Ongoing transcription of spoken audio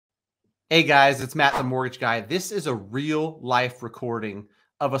Hey guys, it's Matt the Mortgage Guy. This is a real life recording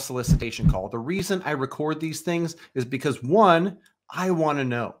of a solicitation call. The reason I record these things is because one, I want to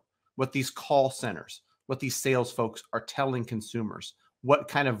know what these call centers, what these sales folks are telling consumers, what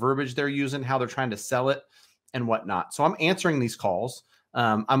kind of verbiage they're using, how they're trying to sell it and whatnot. So I'm answering these calls.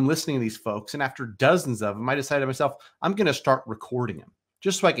 I'm listening to these folks. And after dozens of them, I decided to myself, I'm going to start recording them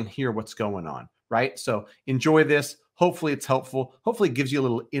just so I can hear what's going on. Right? So enjoy this. Hopefully it's helpful. Hopefully it gives you a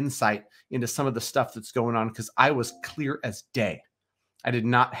little insight into some of the stuff that's going on, because I was clear as day. I did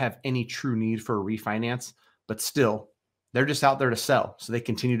not have any true need for a refinance, but still, they're just out there to sell. So they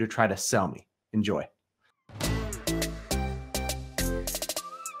continue to try to sell me. Enjoy.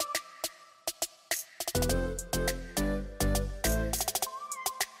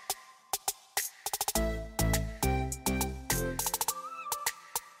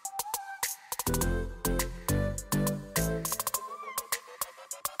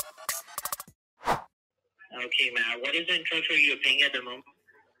 Okay, Matt, what is the interest rate you're paying at the moment?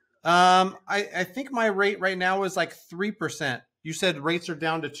 I think my rate right now is like 3%. You said rates are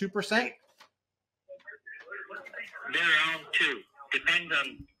down to 2%? They're around 2. Depends on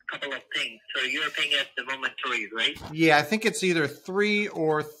a couple of things. So you're paying at the moment 3, right? Yeah, I think it's either 3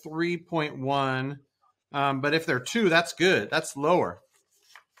 or 3.1. But if they're 2, that's good. That's lower.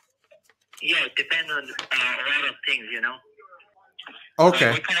 Yeah, it depends on a lot of things, you know.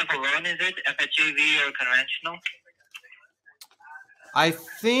 Okay. What kind of a loan is it? FHA or conventional? I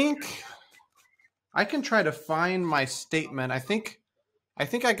think I can try to find my statement. I think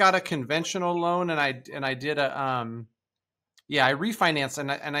I got a conventional loan, and I did a I refinanced,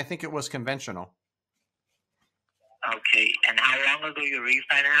 and I think it was conventional. Okay, and how long ago you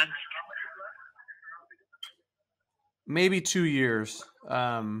refinanced? Maybe 2 years.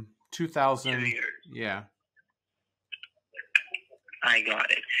 2000. 2 years. Yeah. I got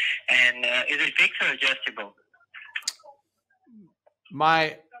it. And is it fixed or adjustable?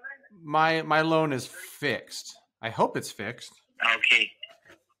 My loan is fixed. I hope it's fixed. Okay.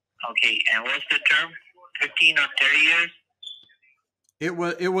 Okay, and what's the term? 15 or 30 years?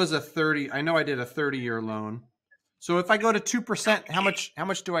 It was a 30. I know I did a 30-year loan. So if I go to 2%, how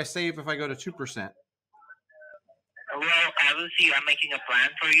much do I save if I go to 2%? Well, I will see. I'm making a plan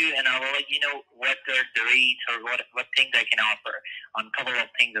for you, and I will let you know what the rates or what things I can offer on a couple of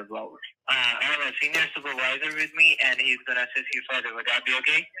things as well. I have a senior supervisor with me, and he's going to assist you further. Would that be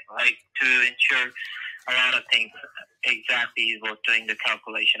okay? Like, to ensure a lot of things exactly he's doing the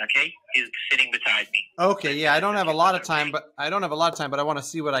calculation, okay? He's sitting beside me. Okay, yeah, I don't have a lot of time, but I want to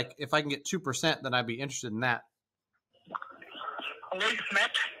see if I can get 2%, then I'd be interested in that. Hello,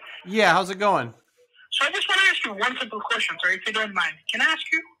 Matt. Yeah, how's it going? So I just want to ask you one simple question, sir, if you don't mind. Can I ask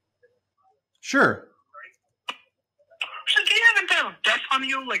you? Sure. So do you have any type of debt on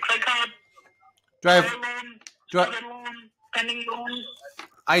you, like credit card, loan, pending loan?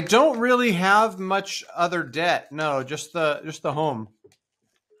 I don't really have much other debt. No, just the home.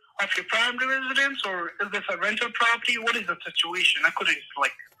 Of your primary residence, or is this a rental property? What is the situation? I couldn't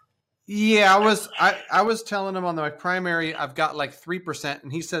Yeah, I was telling him on my primary I've got like 3%,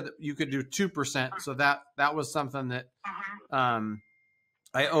 and he said that you could do 2%. So that was something that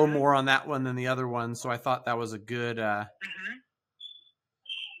I owe more on that one than the other one. So I thought that was a good a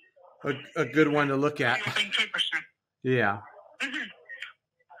good one to look at. You're paying 3%. Yeah.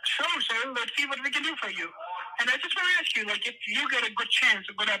 Sure, sir. Let's see what we can do for you. And I just want to ask you, like, if you get a good chance,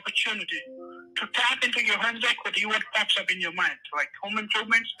 a good opportunity to tap into your home's equity, what pops up in your mind? Like home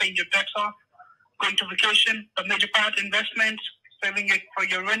improvements, paying your debts off, going to vacation, a major part investments, saving it for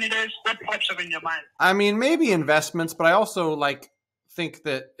your rainy days. What pops up in your mind? I mean, maybe investments, but I also think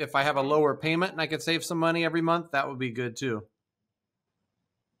that if I have a lower payment and I could save some money every month, that would be good too.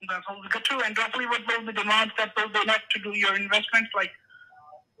 That's always good too. And roughly what will be the amount that will be enough to do your investments, like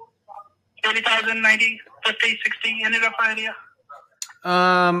 30,000, 90, 50, 60, any rough idea?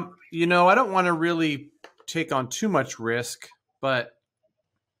 I don't want to really take on too much risk, but.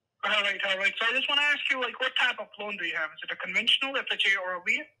 All right. So I just want to ask you, like, what type of loan do you have? Is it a conventional, FHA, or a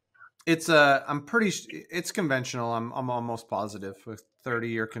REIT? It's conventional. I'm almost positive with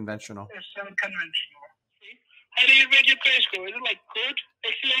 30-year conventional. It's conventional. How do you rate your credit score? Is it like good,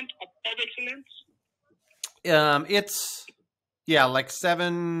 excellent, above excellent? It's like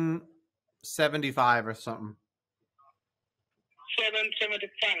 775 or something.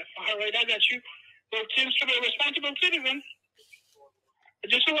 775. All right, I got you. Well, seems to be a responsible citizen.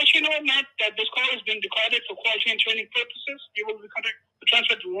 Just to let you know, Matt, that this call is being recorded for quality and training purposes. You will be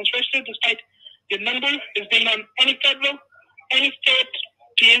transferred to loan specialist despite your number is being on any federal, any state,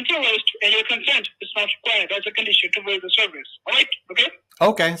 TNT list, and your consent is not required as a condition to waive the service. All right? Okay?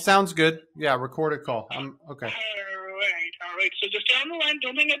 Okay, sounds good. Yeah, recorded call. Okay. All right. So just stay on the line.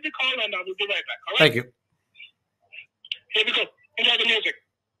 Don't hang up the call, and I will be right back. All right. Thank you. Here we go. Enjoy the music.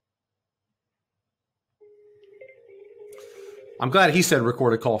 I'm glad he said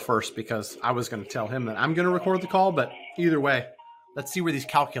record a call first because I was going to tell him that I'm going to record the call, but either way, let's see where these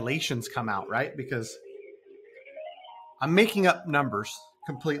calculations come out, right? Because I'm making up numbers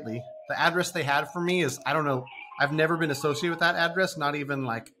completely. The address they had for me is, I don't know, I've never been associated with that address, not even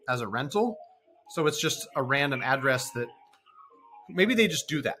like as a rental. So it's just a random address that maybe they just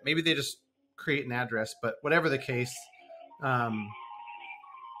do that. Maybe they just create an address, but whatever the case,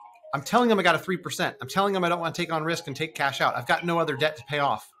 I'm telling them I got a 3%. I'm telling them I don't want to take on risk and take cash out. I've got no other debt to pay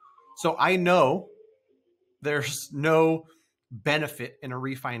off. So I know there's no benefit in a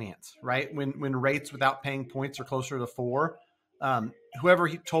refinance, right? When rates without paying points are closer to 4, whoever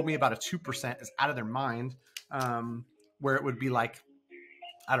he told me about a 2% is out of their mind, where it would be like,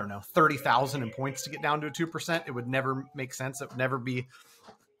 I don't know, 30,000 in points to get down to a 2%. It would never make sense. It would never be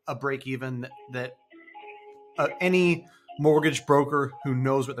a break even that any mortgage broker who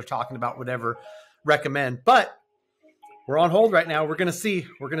knows what they're talking about would ever recommend. But we're on hold right now. We're going to see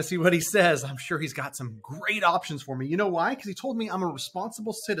what he says. I'm sure he's got some great options for me. You know why? Because he told me I'm a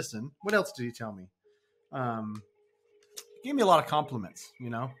responsible citizen. What else did he tell me? He gave me a lot of compliments. You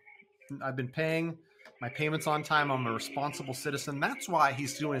know, I've been paying my payments on time. I'm a responsible citizen. That's why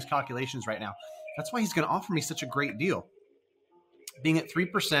he's doing his calculations right now. That's why he's going to offer me such a great deal. Being at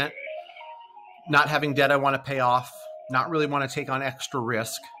 3%, not having debt I want to pay off, not really want to take on extra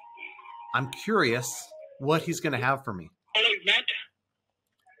risk. I'm curious what he's going to have for me. Hello, Matt.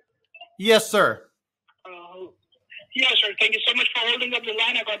 Yes, sir. Yes, sir. Thank you so much for holding up the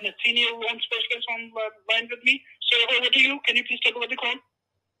line. I got the senior loan specialist on the line with me. So over to you. Can you please take over the call?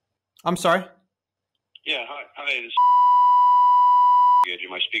 I'm sorry. Yeah, hi. This is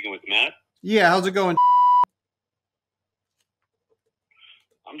Am I speaking with Matt? Yeah, how's it going?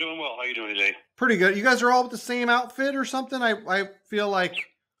 I'm doing well. How are you doing today? Pretty good. You guys are all with the same outfit or something? I feel like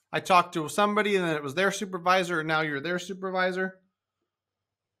I talked to somebody and then it was their supervisor and now you're their supervisor.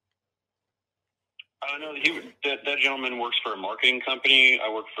 No, that gentleman works for a marketing company. I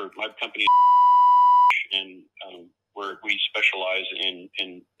work for my company, and we specialize in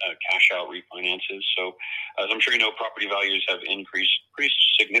cash out refinances. So, as I'm sure you know, property values have increased pretty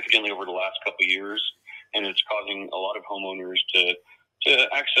significantly over the last couple of years, and it's causing a lot of homeowners to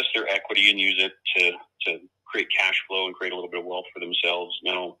access their equity and use it to create cash flow and create a little bit of wealth for themselves.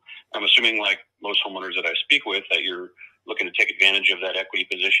 Now, I'm assuming, like most homeowners that I speak with, that you're looking to take advantage of that equity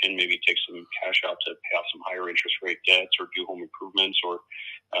position, maybe take some cash out to pay off some higher interest rate debts or do home improvements, or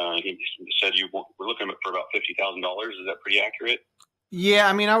he said we're looking for about $50,000. Is that pretty accurate? Yeah,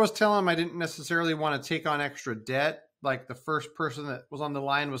 I mean, I was telling him I didn't necessarily want to take on extra debt. Like the first person that was on the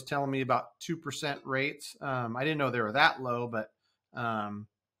line was telling me about 2% rates. I didn't know they were that low, but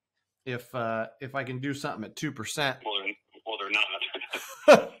if I can do something at 2%. Well, they're not.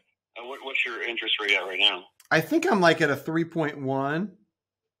 What's your interest rate at right now? I think I'm like at a 3.1.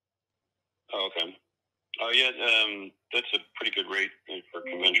 Oh, okay. Oh, yeah. That's a pretty good rate for a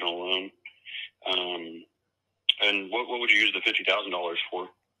conventional loan. And what would you use the $50,000 for?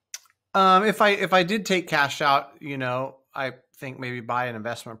 If I did take cash out, you know, I think maybe buy an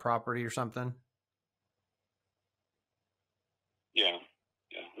investment property or something. Yeah.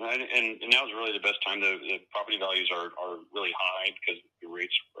 And now's really the best time. The property values are really high because the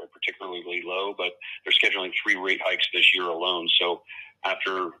rates are particularly low, but they're scheduling 3 rate hikes this year alone. So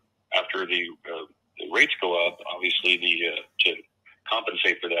after the rates go up, obviously to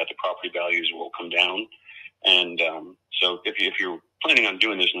compensate for that, the property values will come down. And so if you're planning on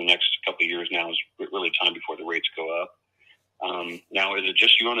doing this in the next couple of years, now is really time before the rates go up. Now, is it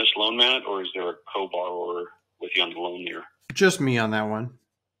just you on this loan, Matt, or is there a co-borrower with you on the loan there? Just me on that one.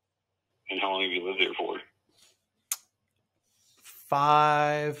 And how long have you lived there for?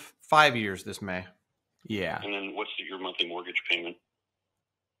 5 years this May. Yeah. And then what's your monthly mortgage payment?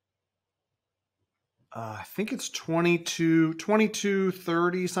 I think it's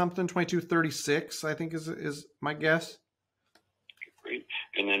 2230 something, 2236, I think is my guess. Great.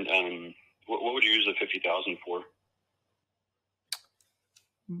 And then what would you use the $50,000 for?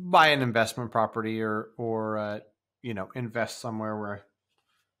 Buy an investment property or you know, invest somewhere where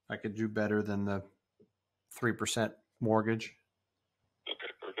I could do better than the 3% mortgage. Okay,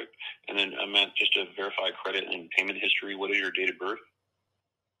 perfect. And then, Matt, just to verify credit and payment history, what is your date of birth?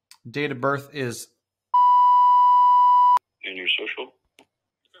 Date of birth is... And your social?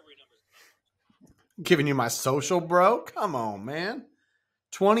 Giving you my social, bro? Come on, man.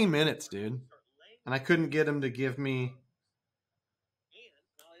 20 minutes, dude. And I couldn't get him to give me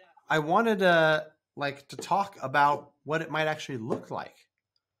I wanted to talk about what it might actually look like.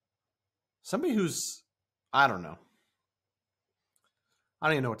 Somebody who's, I don't know. I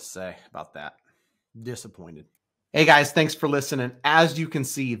don't even know what to say about that. Disappointed. Hey guys, thanks for listening. As you can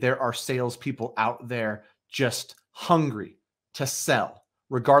see, there are salespeople out there just hungry to sell,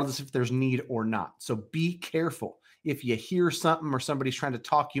 regardless if there's need or not. So be careful. If you hear something or somebody's trying to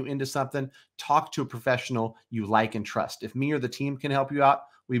talk you into something, talk to a professional you like and trust. If me or the team can help you out,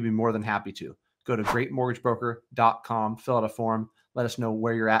 we'd be more than happy to. Go to greatmortgagebroker.com, fill out a form, let us know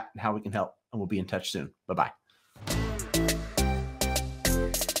where you're at and how we can help, and we'll be in touch soon. Bye-bye.